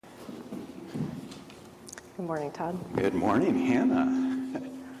Good morning, Todd. Good morning, Hannah.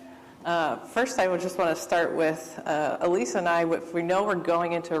 First, I would just want to start with Elisa and I. If we know we're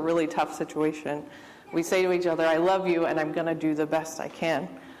going into a really tough situation, we say to each other, I love you, and I'm going to do the best I can.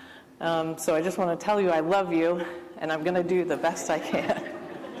 So I just want to tell you I love you, and I'm going to do the best I can.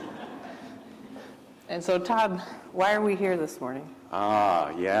 And so, Todd, why are we here this morning?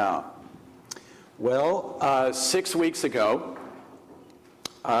 Yeah. Well, 6 weeks ago,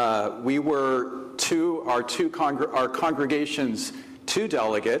 we were our congregation's two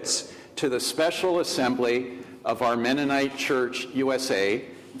delegates to the special assembly of our Mennonite Church USA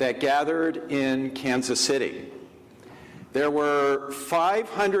that gathered in Kansas City. There were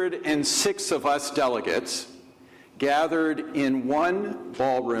 506 of us delegates gathered in one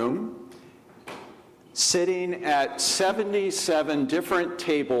ballroom, sitting at 77 different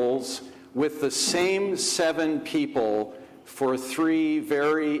tables with the same 7 people for 3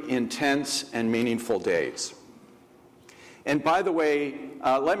 very intense and meaningful days. And by the way,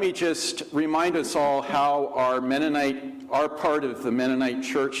 let me just remind us all how our part of the Mennonite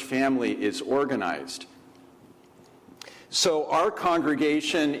church family is organized. So our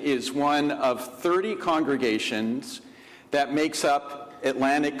congregation is one of 30 congregations that makes up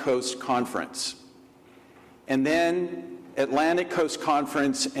Atlantic Coast Conference. And then Atlantic Coast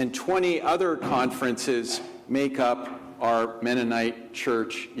Conference and 20 other conferences make up our Mennonite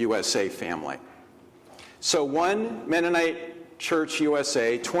Church USA family. So one Mennonite Church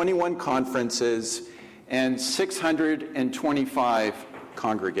USA, 21 conferences, and 625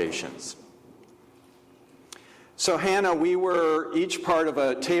 congregations. So Hannah, we were each part of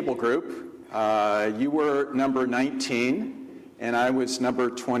a table group. You were number 19, and I was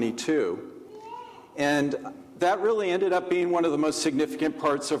number 22. And that really ended up being one of the most significant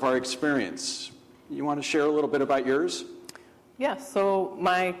parts of our experience. You want to share a little bit about yours? Yeah, so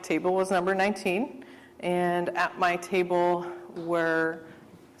my table was number 19, and at my table were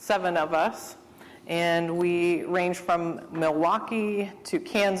 7 of us, and we ranged from Milwaukee to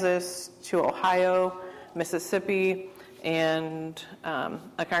Kansas to Ohio, Mississippi, and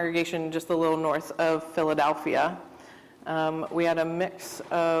a congregation just a little north of Philadelphia. We had a mix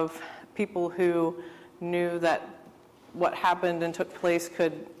of people who knew that what happened and took place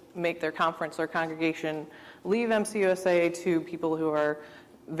could make their conference or congregation leave MCUSA, to people who are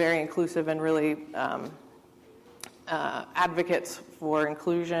very inclusive and really advocates for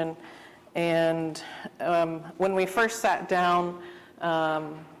inclusion. And when we first sat down,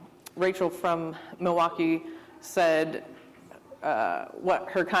 Rachel from Milwaukee said what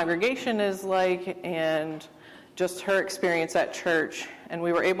her congregation is like and just her experience at church. And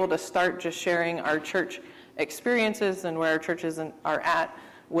we were able to start just sharing our church experiences and where our churches are at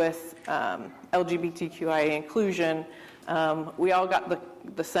with LGBTQIA inclusion. We all got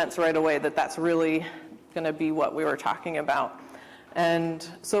the sense right away that that's really going to be what we were talking about. And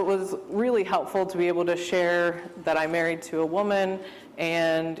so it was really helpful to be able to share that I'm married to a woman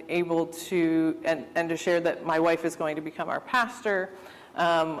and able to, and to share that my wife is going to become our pastor,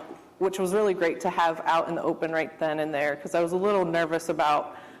 which was really great to have out in the open right then and there, because I was a little nervous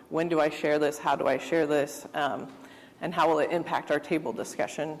about when do I share this, how do I share this, and how will it impact our table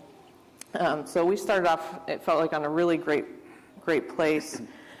discussion. So we started off, it felt like, on a really great place.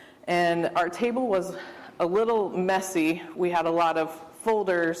 And our table was a little messy. We had a lot of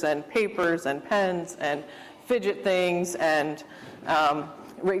folders and papers and pens and fidget things, and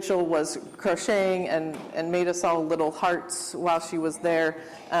Rachel was crocheting and made us all little hearts while she was there.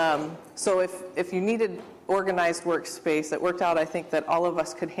 So if you needed organized workspace, it worked out, I think, that all of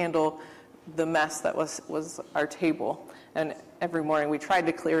us could handle the mess that was our table. And every morning we tried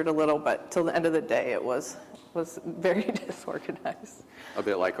to clear it a little, but till the end of the day it was very disorganized. A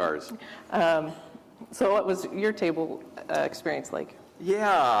bit like ours. So what was your table experience like?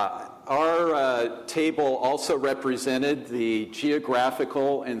 Yeah, our table also represented the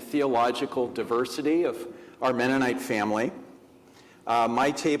geographical and theological diversity of our Mennonite family.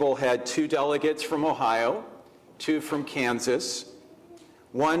 My table had 2 delegates from Ohio, 2 from Kansas,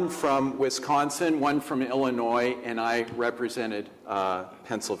 1 from Wisconsin, 1 from Illinois, and I represented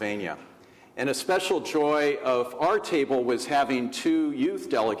Pennsylvania. And a special joy of our table was having 2 youth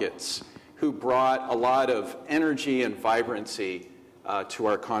delegates who brought a lot of energy and vibrancy to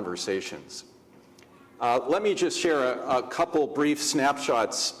our conversations. Let me just share a couple brief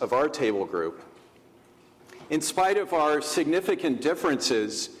snapshots of our table group. In spite of our significant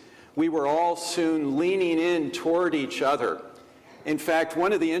differences, we were all soon leaning in toward each other. In fact,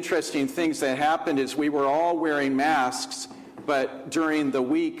 one of the interesting things that happened is we were all wearing masks, but during the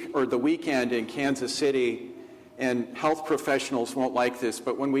week or the weekend in Kansas City and health professionals won't like this,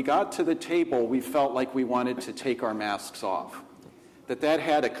 but when we got to the table, we felt like we wanted to take our masks off. That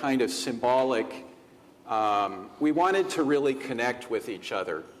had a kind of symbolic, we wanted to really connect with each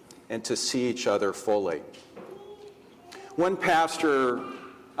other and to see each other fully. One pastor,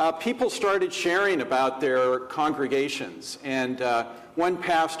 people started sharing about their congregations, and one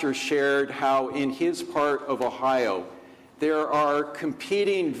pastor shared how in his part of Ohio, there are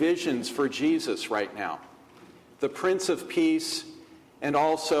competing visions for Jesus right now. The Prince of Peace, and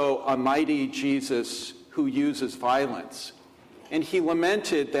also a mighty Jesus who uses violence. And he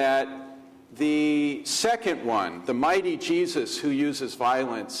lamented that the second one, the mighty Jesus who uses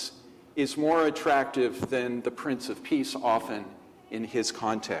violence, is more attractive than the Prince of Peace often in his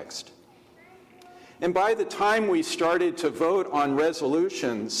context. And by the time we started to vote on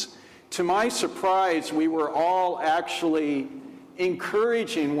resolutions, to my surprise, we were all actually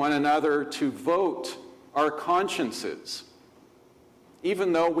encouraging one another to vote our consciences,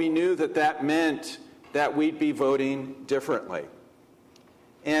 even though we knew that meant that we'd be voting differently.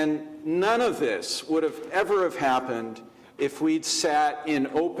 And none of this would have ever have happened if we'd sat in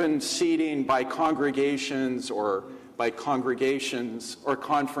open seating by congregations or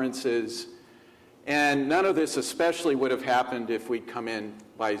conferences. And none of this especially would have happened if we'd come in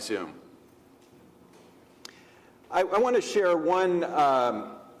by Zoom. I want to share one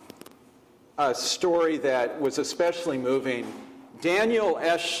story that was especially moving. Daniel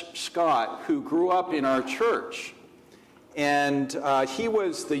S. Scott, who grew up in our church, and he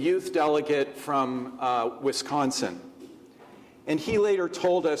was the youth delegate from Wisconsin. And he later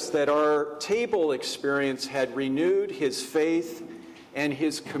told us that our table experience had renewed his faith and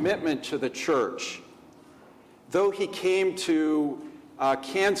his commitment to the church. Though he came to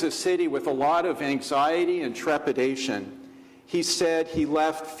Kansas City with a lot of anxiety and trepidation, he said he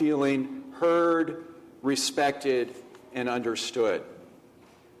left feeling heard, respected, and understood.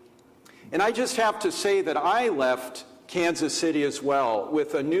 And I just have to say that I left Kansas City as well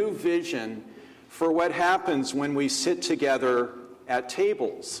with a new vision for what happens when we sit together at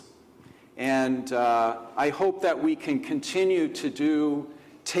tables. And I hope that we can continue to do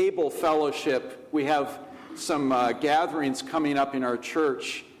table fellowship. We have some gatherings coming up in our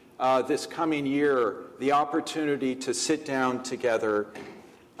church this coming year, the opportunity to sit down together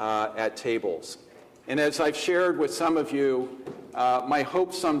at tables. And as I've shared with some of you, my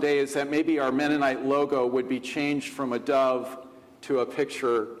hope someday is that maybe our Mennonite logo would be changed from a dove to a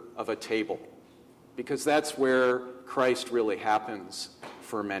picture of a table, because that's where Christ really happens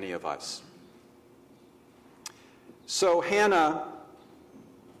for many of us. So Hannah,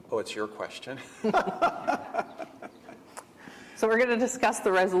 it's your question. So we're going to discuss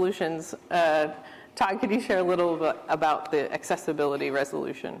the resolutions. Todd, could you share a little bit about the accessibility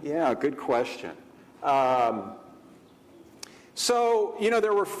resolution? Yeah, good question. So,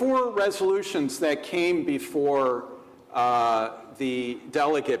 there were 4 resolutions that came before the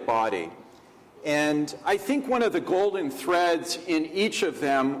delegate body. And I think one of the golden threads in each of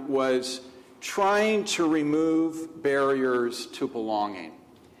them was trying to remove barriers to belonging.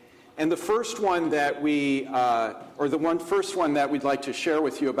 And the first one that we'd like to share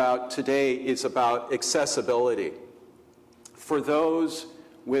with you about today is about accessibility for those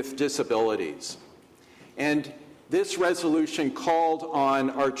with disabilities. And this resolution called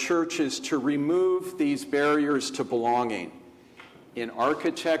on our churches to remove these barriers to belonging in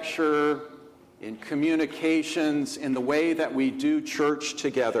architecture, in communications, in the way that we do church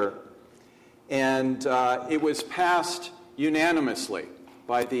together. And it was passed unanimously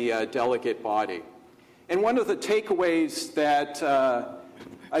by the delegate body. And one of the takeaways that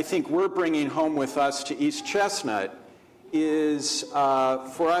I think we're bringing home with us to East Chestnut is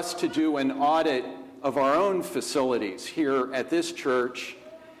for us to do an audit of our own facilities here at this church,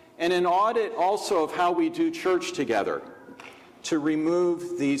 and an audit also of how we do church together to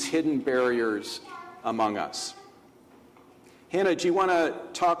remove these hidden barriers among us. Hannah, do you want to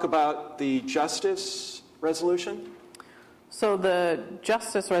talk about the justice resolution? So the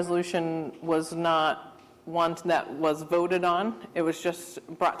justice resolution was not one that was voted on. It was just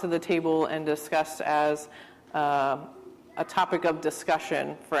brought to the table and discussed as a topic of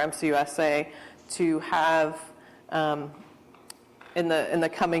discussion for MCUSA to have in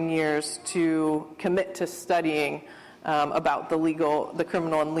the coming years to commit to studying about the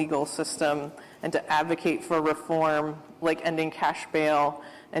criminal and legal system, and to advocate for reform like ending cash bail,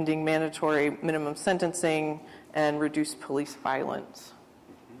 ending mandatory minimum sentencing, and reduce police violence.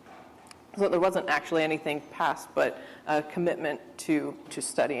 So there wasn't actually anything passed, but a commitment to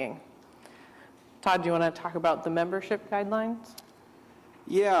studying. Todd, do you want to talk about the membership guidelines?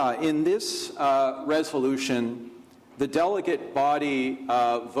 Yeah, in this resolution, the delegate body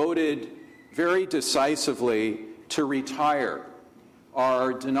voted very decisively to retire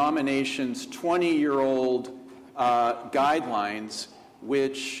our denomination's 20-year-old guidelines,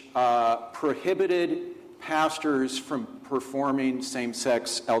 which prohibited pastors from performing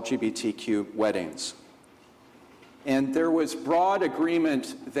same-sex LGBTQ weddings. And there was broad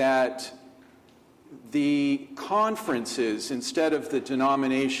agreement that the conferences, instead of the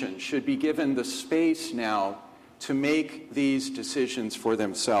denomination, should be given the space now to make these decisions for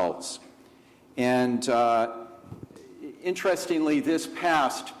themselves. And interestingly, this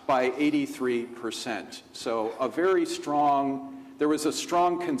passed by 83%. So there was a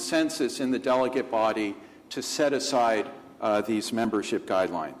strong consensus in the delegate body to set aside these membership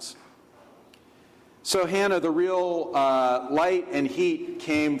guidelines. So Hannah, the real light and heat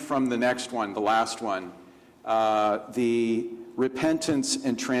came from the next one, the last one, the Repentance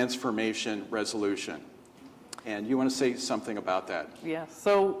and Transformation Resolution. And you want to say something about that? Yeah,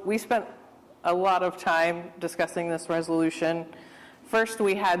 so we spent a lot of time discussing this resolution. First,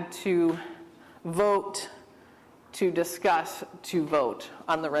 we had to vote to discuss to vote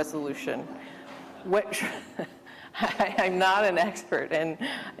on the resolution, which I'm not an expert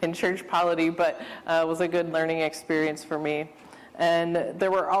in church polity, but it was a good learning experience for me. And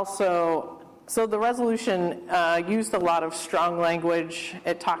there were also, so the resolution used a lot of strong language.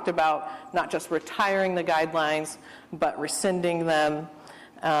 It talked about not just retiring the guidelines, but rescinding them,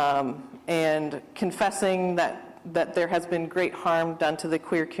 and confessing that there has been great harm done to the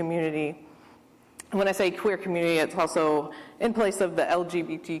queer community. When I say queer community, it's also in place of the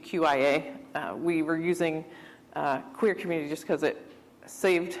LGBTQIA. We were using queer community just because it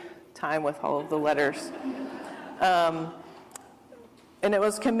saved time with all of the letters. And it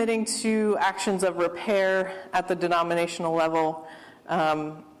was committing to actions of repair at the denominational level,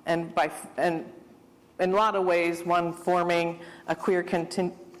 and in a lot of ways, one, forming a queer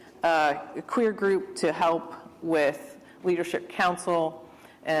group to help with leadership council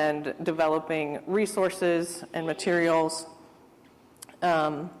and developing resources and materials.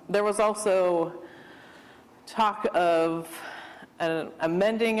 There was also talk of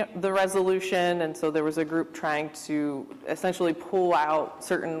amending the resolution, and so there was a group trying to essentially pull out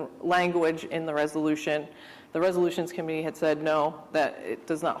certain language in the resolution. The resolutions committee had said no, that it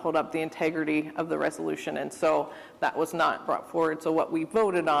does not hold up the integrity of the resolution, and so that was not brought forward. So what we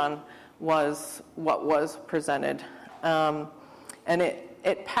voted on was what was presented, and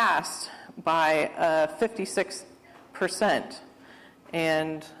it passed by 56%.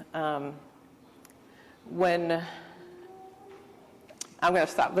 And when I'm going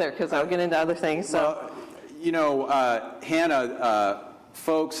to stop there because I'll get into other things. So, well, Hannah,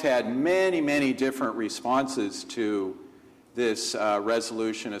 folks had many different responses to this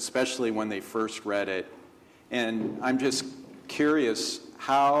resolution, especially when they first read it. And I'm just curious,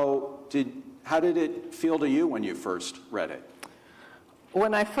 how did it feel to you when you first read it?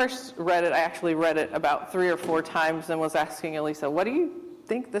 When I first read it, I actually read it about 3 or 4 times and was asking Elisa, what do you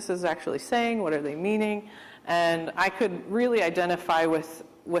think this is actually saying? What are they meaning? And I could really identify with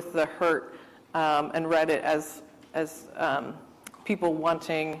the hurt, and read it as people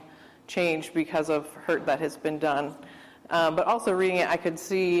wanting change because of hurt that has been done. But also reading it, I could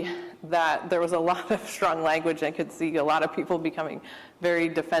see that there was a lot of strong language. I could see a lot of people becoming very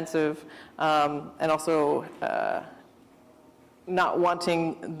defensive, and also not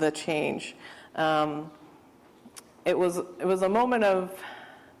wanting the change. It was a moment of,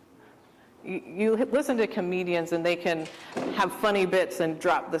 you listen to comedians and they can have funny bits and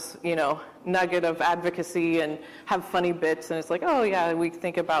drop this, nugget of advocacy and have funny bits, and it's like, oh yeah, we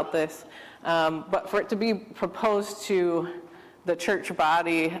think about this. But for it to be proposed to the church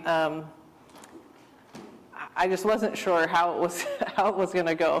body, I just wasn't sure how it was going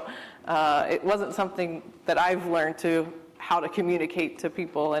to go. It wasn't something that I've learned how to communicate to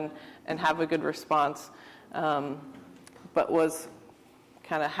people and have a good response, but was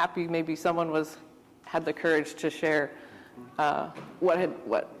kind of happy maybe someone had the courage to share what it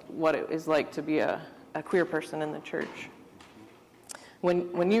is like to be a queer person in the church.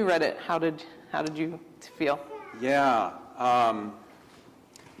 When you read it, how did you feel? Yeah,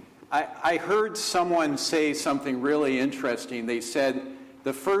 I heard someone say something really interesting. They said,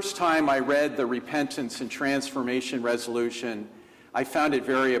 the first time I read the Repentance and Transformation Resolution, I found it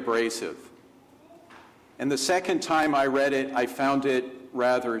very abrasive. And the second time I read it, I found it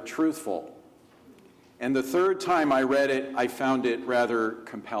rather truthful. And the third time I read it, I found it rather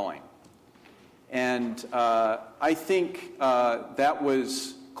compelling. And I think that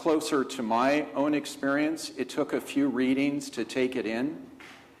was closer to my own experience. It took a few readings to take it in.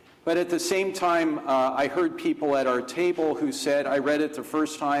 But at the same time, I heard people at our table who said, I read it the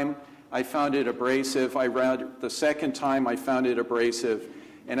first time, I found it abrasive. I read it the second time, I found it abrasive.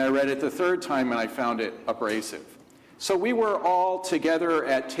 And I read it the third time, and I found it abrasive. So we were all together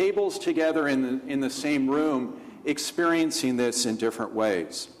at tables together in the same room, experiencing this in different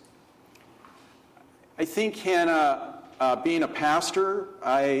ways. I think, Hannah, being a pastor,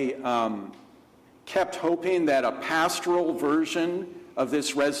 I kept hoping that a pastoral version of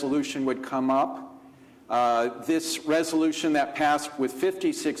this resolution would come up. This resolution that passed with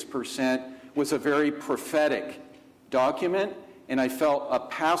 56% was a very prophetic document, and I felt a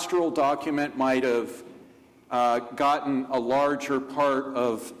pastoral document might have gotten a larger part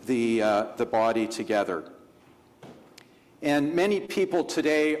of the body together. And many people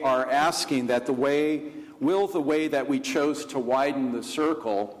today are asking that the way that we chose to widen the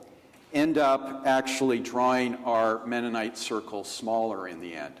circle end up actually drawing our Mennonite circle smaller in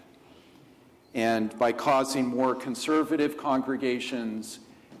the end, and by causing more conservative congregations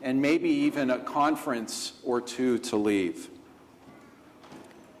and maybe even a conference or two to leave.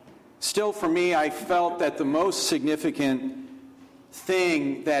 Still, for me, I felt that the most significant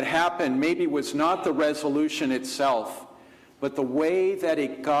thing that happened maybe was not the resolution itself, but the way that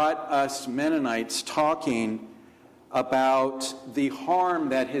it got us Mennonites talking about the harm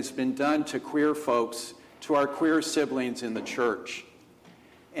that has been done to queer folks, to our queer siblings in the church.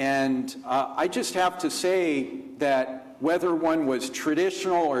 And I just have to say that whether one was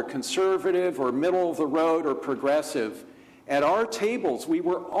traditional or conservative or middle of the road or progressive, at our tables we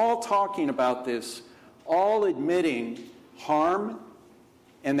were all talking about this, all admitting harm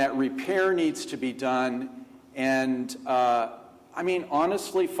and that repair needs to be done. And I mean,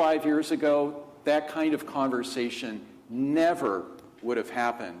 honestly, 5 years ago, that kind of conversation never would have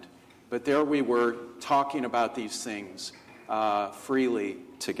happened. But there we were talking about these things freely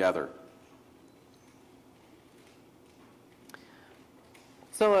together.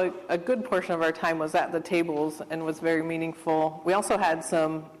 So a good portion of our time was at the tables and was very meaningful. We also had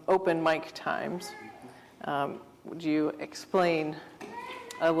some open mic times. Would you explain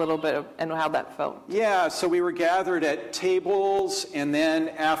a little bit and how that felt? Yeah, so we were gathered at tables, and then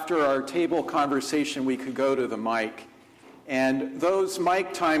after our table conversation, we could go to the mic. And those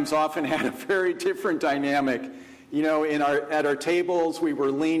mic times often had a very different dynamic. You know, at our tables, we were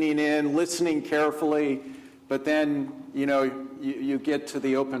leaning in, listening carefully, but then, you know, you get to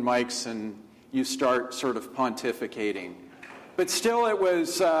the open mics and you start sort of pontificating. But still, it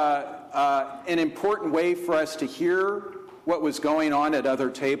was an important way for us to hear what was going on at other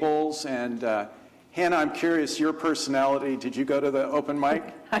tables. And Hannah, I'm curious, your personality, did you go to the open mic?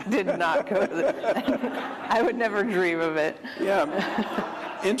 I did not go to I would never dream of it. Yeah.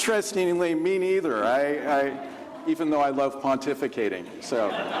 Interestingly, me neither. I even though I love pontificating.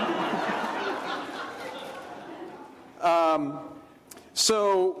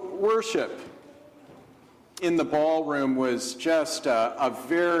 So worship in the ballroom was just a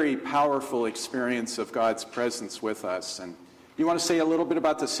very powerful experience of God's presence with us. And you want to say a little bit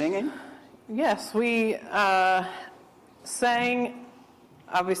about the singing? Yes, we sang,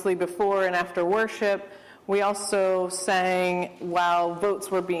 obviously, before and after worship. We also sang while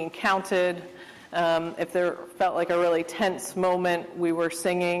votes were being counted. If there felt like a really tense moment, we were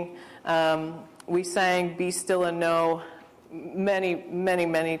singing. We sang Be Still and Know many, many,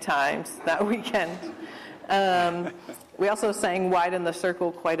 many times that weekend. We also sang Widen the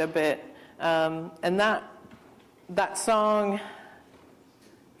Circle quite a bit. And that song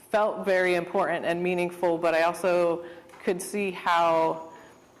felt very important and meaningful, but I also could see how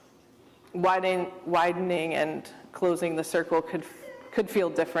widening and closing the circle could feel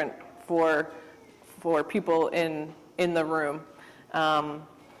different for people in the room.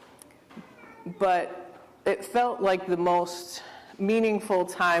 But it felt like the most meaningful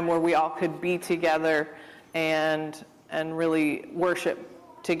time where we all could be together and really worship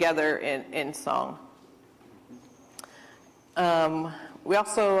together in song. We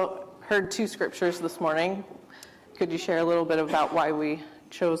also heard 2 scriptures this morning. Could you share a little bit about why we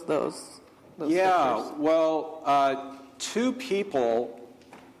chose those scriptures? Well, 2 people,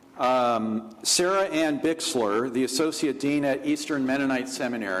 Sarah Ann Bixler, the Associate Dean at Eastern Mennonite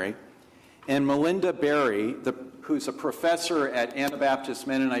Seminary, and Melinda Berry, who's a professor at Anabaptist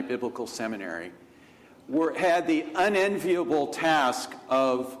Mennonite Biblical Seminary, had the unenviable task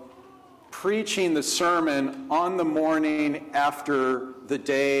of preaching the sermon on the morning after the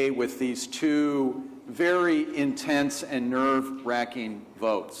day with these 2 very intense and nerve-wracking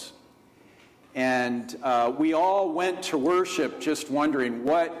votes. And we all went to worship just wondering,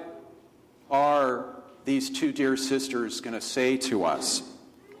 what are these 2 dear sisters going to say to us?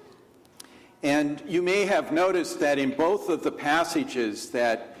 And you may have noticed that in both of the passages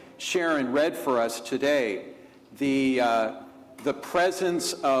that Sharon read for us today, the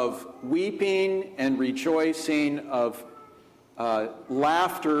presence of weeping and rejoicing, of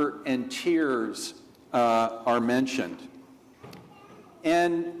laughter and tears are mentioned.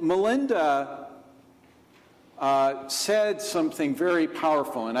 And Melinda said something very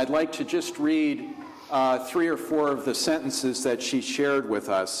powerful, and I'd like to just read 3 or 4 of the sentences that she shared with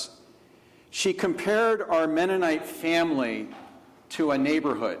us. She compared our Mennonite family to a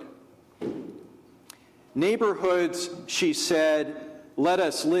neighborhood. Neighborhoods, she said, let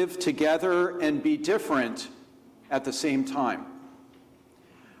us live together and be different at the same time.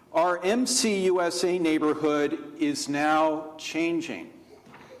 Our MCUSA neighborhood is now changing.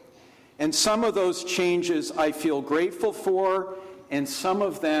 And some of those changes I feel grateful for, and some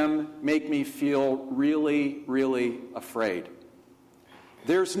of them make me feel really, really afraid.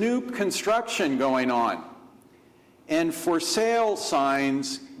 There's new construction going on, and for sale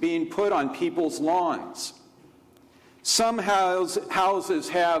signs being put on people's lawns. Some houses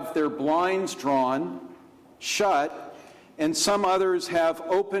have their blinds drawn shut, and some others have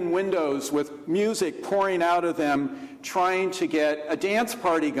open windows with music pouring out of them, trying to get a dance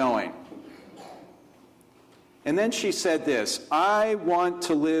party going. And then she said this, I want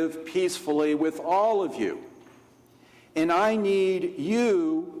to live peacefully with all of you, and I need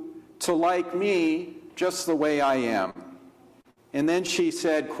you to like me just the way I am. And then she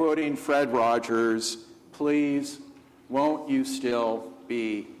said, quoting Fred Rogers, please, won't you still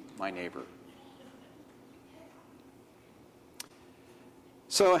be my neighbor?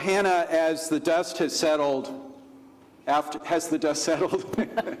 So Hannah, as the dust has settled, has the dust settled?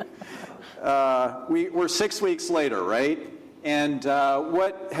 We're 6 weeks later, right? And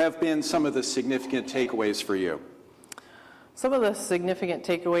what have been some of the significant takeaways for you? Some of the significant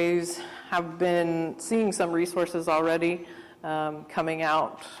takeaways have been seeing some resources already coming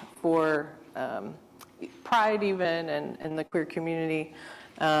out for Pride even and the queer community.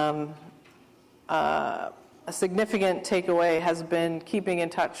 A significant takeaway has been keeping in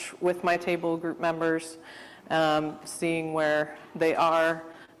touch with my table group members, seeing where they are.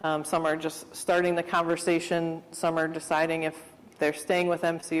 Some are just starting the conversation. Some are deciding if they're staying with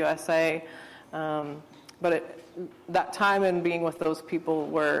MCUSA. But that time and being with those people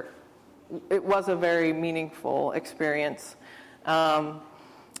it was a very meaningful experience.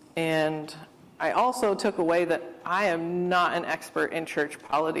 And I also took away that I am not an expert in church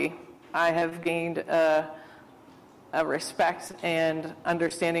polity. I have gained a respect and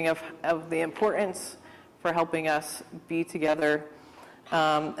understanding of the importance for helping us be together.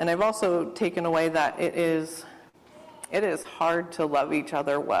 And I've also taken away that it is hard to love each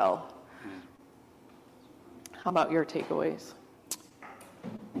other well. How about your takeaways?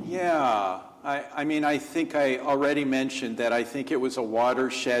 Yeah, I think I already mentioned that I think it was a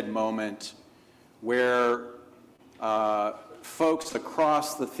watershed moment where folks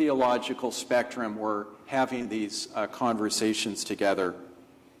across the theological spectrum were having these conversations together.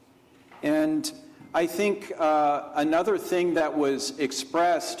 And I think another thing that was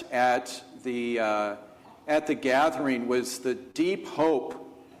expressed at the gathering was the deep hope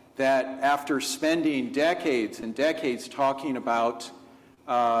that after spending decades and decades talking about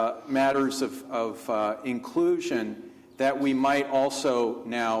matters of inclusion, that we might also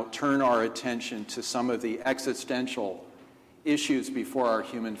now turn our attention to some of the existential issues before our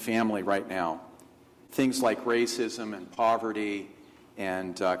human family right now. Things like racism and poverty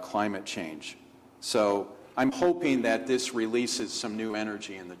and climate change. So I'm hoping that this releases some new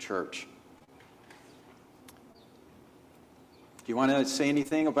energy in the church. Do you want to say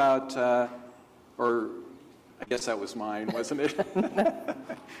anything about, or I guess that was mine, wasn't it?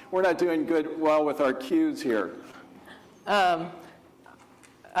 We're not doing well with our cues here. I'm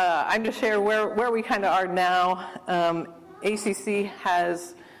just share where we kind of are now. ACC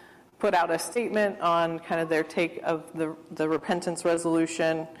has put out a statement on kind of their take of the repentance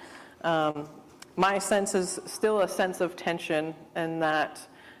resolution. My sense is still a sense of tension, and that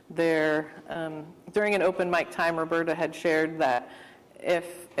during an open mic time, Roberta had shared that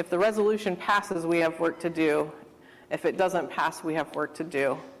if the resolution passes, we have work to do. If it doesn't pass, we have work to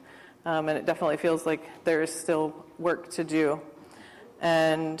do. And it definitely feels like there is still work to do.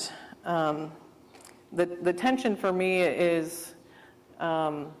 And the tension for me is,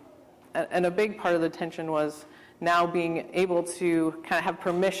 and a big part of the tension was now being able to kind of have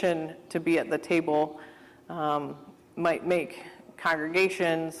permission to be at the table might make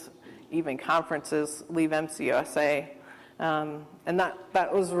congregations, even conferences, leave MCUSA. And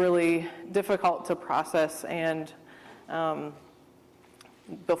that was really difficult to process, and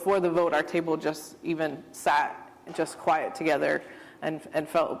before the vote, our table just even sat just quiet together and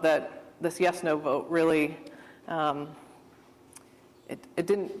felt that this yes/no vote really, it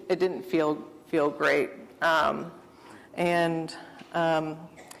didn't feel great.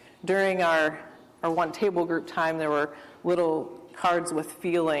 During our one table group time, there were little cards with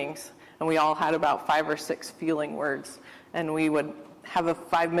feelings, and we all had about 5 or 6 feeling words, and we would have a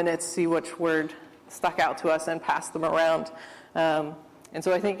 5 minutes, see which word stuck out to us, and pass them around. And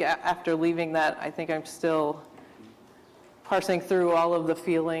so I think after leaving that, I think I'm still parsing through all of the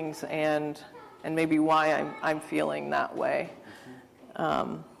feelings and maybe why I'm feeling that way.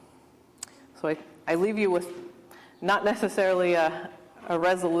 So I leave you with not necessarily a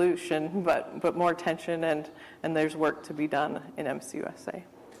resolution, but more tension, and there's work to be done in MCUSA.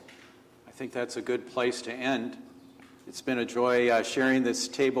 I think that's a good place to end. It's been a joy sharing this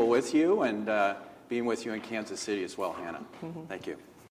table with you and being with you in Kansas City as well, Hannah. Thank you.